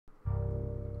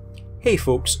Hey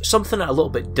folks, something a little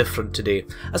bit different today.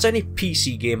 As any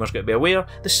PC gamer's going to be aware,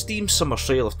 the Steam Summer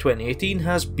Sale of 2018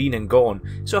 has been and gone,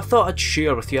 so I thought I'd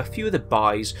share with you a few of the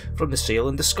buys from the sale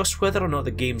and discuss whether or not the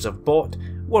games I've bought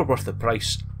were worth the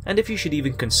price, and if you should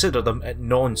even consider them at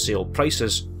non-sale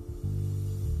prices.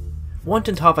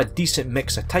 Wanting to have a decent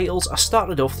mix of titles, I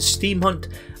started off the Steam hunt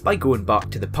by going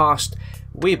back to the past.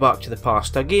 Way back to the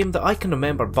past, a game that I can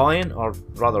remember buying, or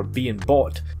rather being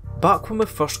bought, back when we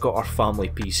first got our family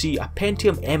PC, a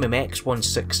Pentium MMX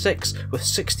 166 with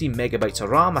 16MB of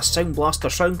RAM, a Sound Blaster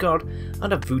sound card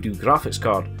and a Voodoo graphics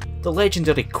card, the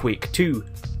legendary Quake 2.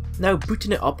 Now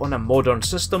booting it up on a modern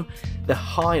system, the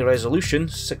high resolution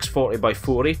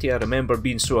 640x480 I remember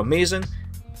being so amazing,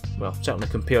 well certainly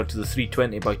compared to the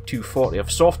 320x240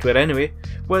 of software anyway,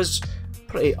 was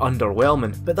pretty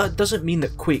underwhelming, but that doesn't mean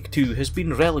that Quake 2 has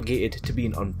been relegated to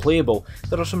being unplayable.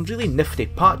 There are some really nifty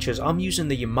patches. I'm using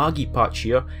the Yamagi patch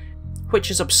here, which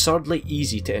is absurdly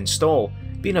easy to install,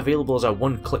 being available as a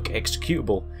one-click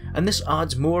executable, and this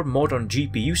adds more modern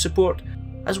GPU support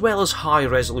as well as high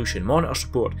resolution monitor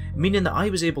support, meaning that I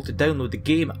was able to download the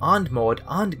game and mod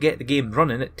and get the game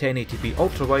running at 1080p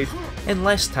ultrawide in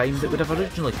less time than it would have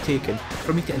originally taken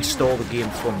for me to install the game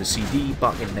from the CD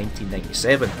back in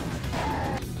 1997.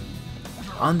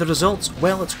 And the results?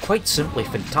 Well, it's quite simply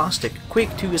fantastic.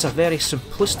 Quake 2 is a very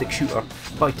simplistic shooter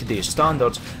by today's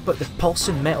standards, but the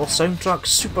pulsing metal soundtrack,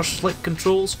 super slick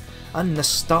controls, and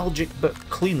nostalgic but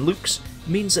clean looks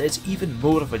means that it's even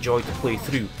more of a joy to play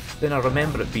through than I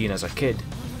remember it being as a kid.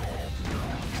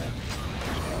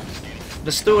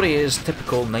 The story is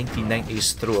typical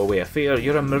 1990s throwaway affair.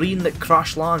 You're a marine that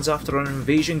crash lands after an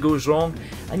invasion goes wrong,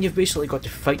 and you've basically got to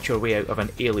fight your way out of an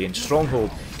alien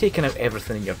stronghold, taking out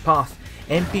everything in your path.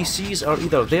 NPCs are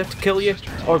either there to kill you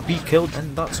or be killed,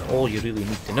 and that's all you really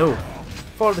need to know.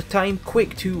 For the time,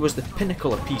 Quake 2 was the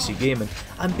pinnacle of PC gaming,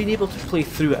 and being able to play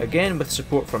through it again with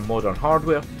support for modern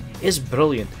hardware is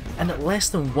brilliant, and at less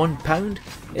than £1,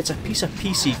 it's a piece of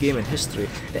PC gaming history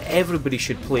that everybody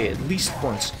should play at least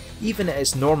once, even at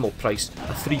its normal price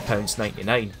of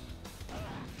 £3.99.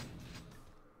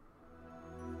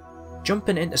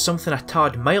 Jumping into something a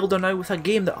tad milder now with a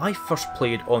game that I first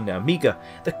played on the Amiga,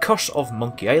 The Curse of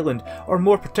Monkey Island, or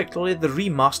more particularly the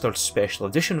remastered Special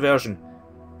Edition version.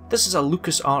 This is a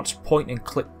LucasArts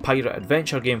point-and-click pirate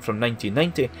adventure game from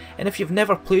 1990, and if you've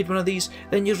never played one of these,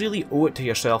 then you really owe it to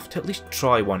yourself to at least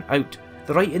try one out.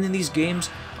 The writing in these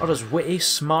games are as witty,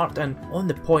 smart and on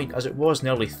the point as it was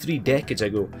nearly 3 decades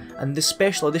ago, and the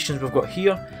special editions we've got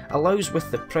here allows with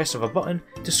the press of a button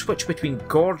to switch between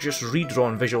gorgeous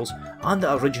redrawn visuals and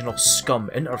the original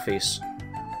Scum interface.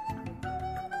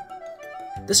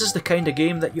 This is the kind of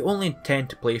game that you only intend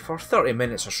to play for 30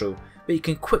 minutes or so, but you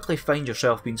can quickly find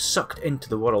yourself being sucked into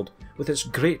the world with its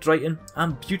great writing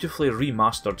and beautifully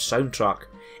remastered soundtrack.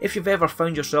 If you've ever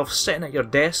found yourself sitting at your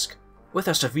desk with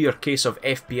a severe case of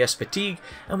FPS fatigue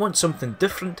and want something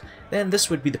different, then this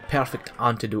would be the perfect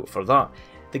antidote for that.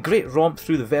 The great romp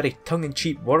through the very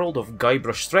tongue-in-cheek world of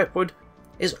Guybrush Threepwood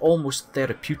is almost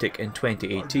therapeutic in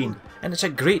 2018, and it's a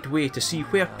great way to see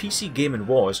where PC gaming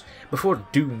was before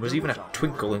Doom was even a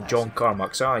twinkle in John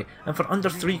Carmack's eye, and for under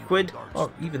 £3, or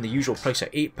even the usual price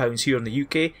of £8 here in the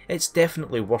UK, it's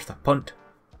definitely worth a punt.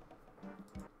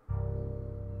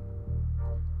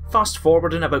 Fast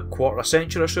forwarding about quarter a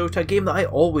century or so to a game that I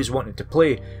always wanted to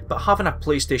play, but having a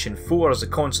PlayStation 4 as the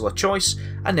console of choice,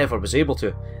 I never was able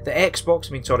to. The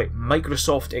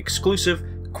Microsoft exclusive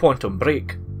Quantum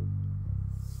Break.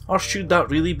 Or should that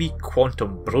really be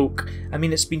Quantum Broke? I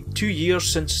mean, it's been 2 years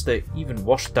since the even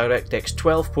worse DirectX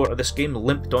 12 port of this game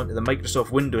limped onto the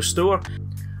Microsoft Windows Store,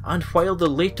 and while the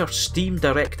later Steam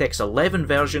DirectX 11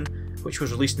 version, which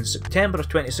was released in September of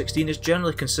 2016, is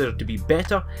generally considered to be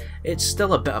better, it's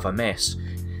still a bit of a mess.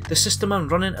 The system I'm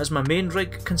running as my main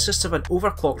rig consists of an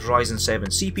overclocked Ryzen 7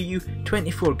 CPU,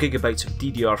 24GB of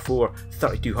DDR4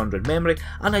 3200 memory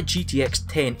and a GTX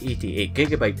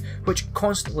 1088GB, which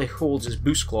constantly holds its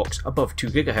boost clocks above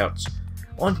 2GHz.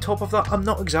 On top of that, I'm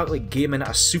not exactly gaming at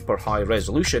a super high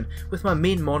resolution, with my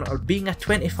main monitor being a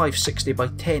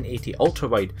 2560x1080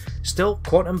 ultrawide. Still,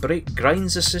 Quantum Break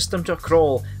grinds the system to a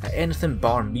crawl at anything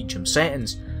bar medium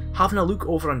settings. Having a look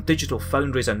over on Digital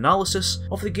Foundry's analysis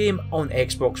of the game on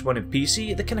Xbox One and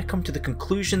PC, they kind of come to the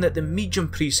conclusion that the medium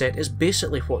preset is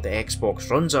basically what the Xbox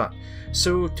runs at.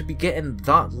 So to be getting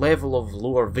that level of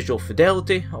lower visual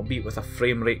fidelity, albeit with a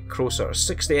frame rate closer to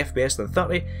 60 FPS than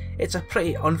 30, it's a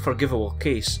pretty unforgivable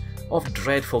case of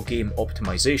dreadful game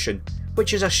optimization,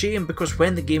 which is a shame because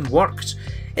when the game works,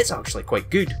 it's actually quite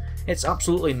good. It's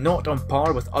absolutely not on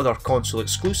par with other console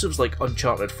exclusives like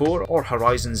Uncharted 4 or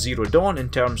Horizon Zero Dawn in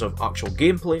terms of actual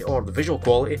gameplay or the visual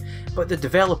quality, but the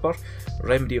developer,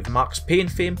 Remedy of Max Payne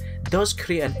fame, does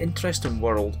create an interesting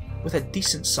world with a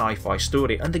decent sci-fi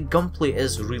story, and the gunplay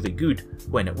is really good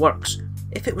when it works.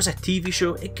 If it was a TV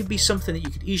show, it could be something that you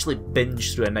could easily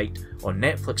binge through a night on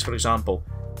Netflix, for example.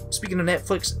 Speaking of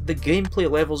Netflix, the gameplay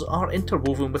levels are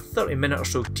interwoven with 30-minute or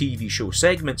so TV show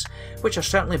segments, which are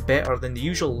certainly better than the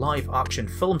usual live-action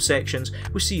film sections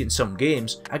we see in some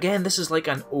games. Again, this is like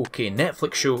an okay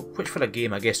Netflix show, which for a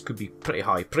game I guess could be pretty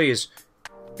high praise.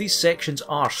 These sections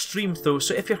are streamed though,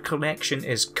 so if your connection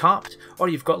is capped or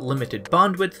you've got limited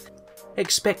bandwidth,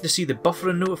 expect to see the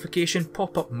buffering notification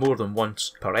pop up more than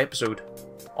once per episode.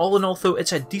 All in all though,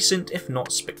 it's a decent if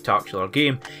not spectacular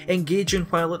game, engaging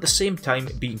while at the same time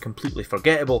being completely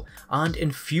forgettable and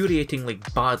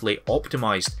infuriatingly badly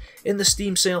optimised. In the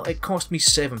Steam sale it cost me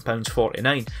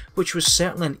 £7.49, which was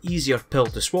certainly an easier pill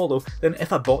to swallow than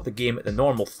if I bought the game at the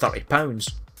normal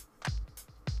 £30.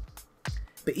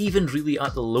 But even really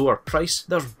at the lower price,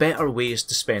 there's better ways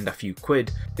to spend a few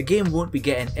quid. The game won't be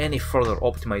getting any further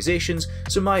optimisations,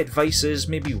 so my advice is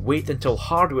maybe wait until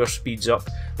hardware speeds up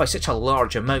by such a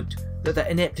large amount that the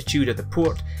ineptitude of the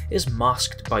port is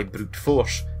masked by brute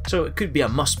force. So it could be a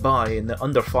must buy in the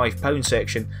under £5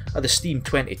 section of the Steam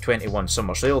 2021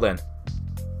 summer sale then.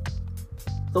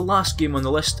 The last game on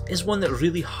the list is one that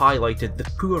really highlighted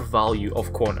the poor value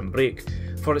of Quantum Break.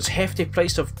 For its hefty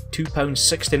price of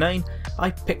 £2.69, I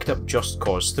picked up Just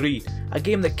Cause 3, a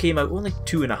game that came out only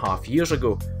 2.5 years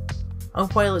ago.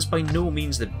 And while it's by no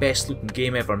means the best looking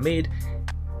game ever made,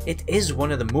 it is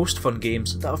one of the most fun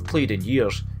games that I've played in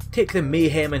years. Take the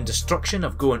mayhem and destruction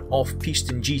of going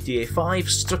off-piste in GTA 5,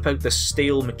 strip out the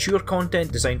stale, mature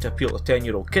content designed to appeal to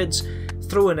 10-year-old kids,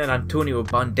 throw in an Antonio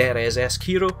Banderas-esque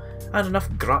hero, and enough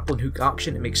grappling hook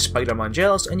action to make Spider-Man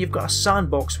jealous, and you've got a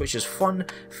sandbox which is fun,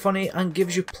 funny, and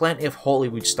gives you plenty of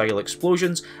Hollywood-style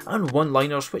explosions and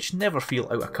one-liners which never feel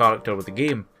out of character with the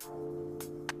game.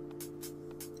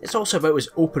 It's also about as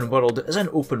open world as an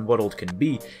open world can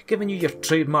be, giving you your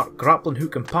trademark grappling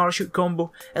hook and parachute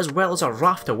combo, as well as a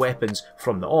raft of weapons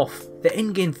from the off. The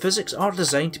in-game physics are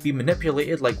designed to be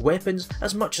manipulated like weapons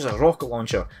as much as a rocket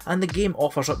launcher, and the game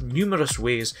offers up numerous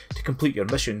ways to complete your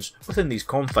missions within these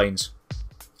confines.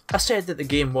 I said that the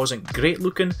game wasn't great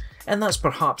looking, and that's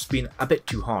perhaps been a bit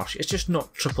too harsh. It's just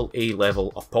not AAA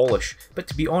level of polish. But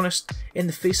to be honest, in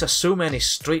the face of so many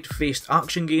straight-faced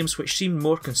action games which seem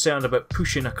more concerned about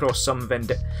pushing across some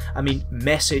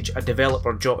message a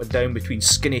developer jotted down between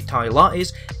skinny Thai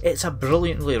lattes, it's a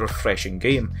brilliantly refreshing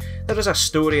game. There is a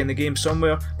story in the game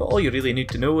somewhere, but all you really need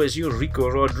to know is you're Rico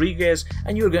Rodriguez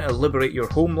and you're going to liberate your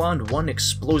homeland one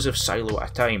explosive silo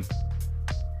at a time.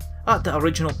 At the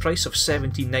original price of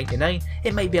 $17.99,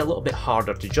 it might be a little bit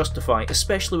harder to justify,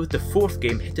 especially with the fourth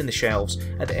game hitting the shelves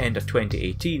at the end of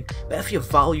 2018, but if you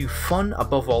value fun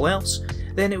above all else,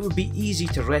 then it would be easy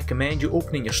to recommend you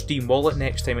opening your Steam wallet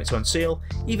next time it's on sale,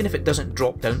 even if it doesn't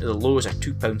drop down to the lows of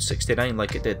 £2.69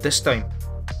 like it did this time.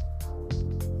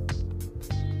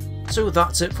 So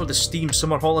that's it for the Steam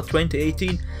Summer Haul of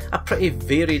 2018, a pretty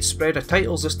varied spread of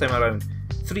titles this time around,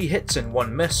 3 hits and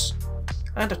 1 miss,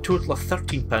 and a total of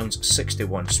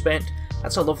 £13.61 spent.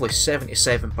 That's a lovely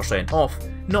 77% off,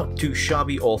 not too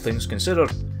shabby all things considered.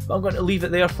 But I'm going to leave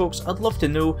it there folks. I'd love to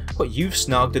know what you've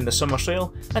snagged in the summer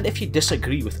sale, and if you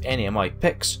disagree with any of my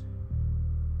picks.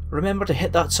 Remember to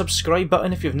hit that subscribe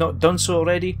button if you've not done so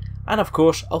already, and of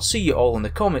course I'll see you all in the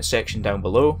comment section down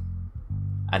below,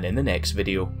 and in the next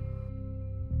video.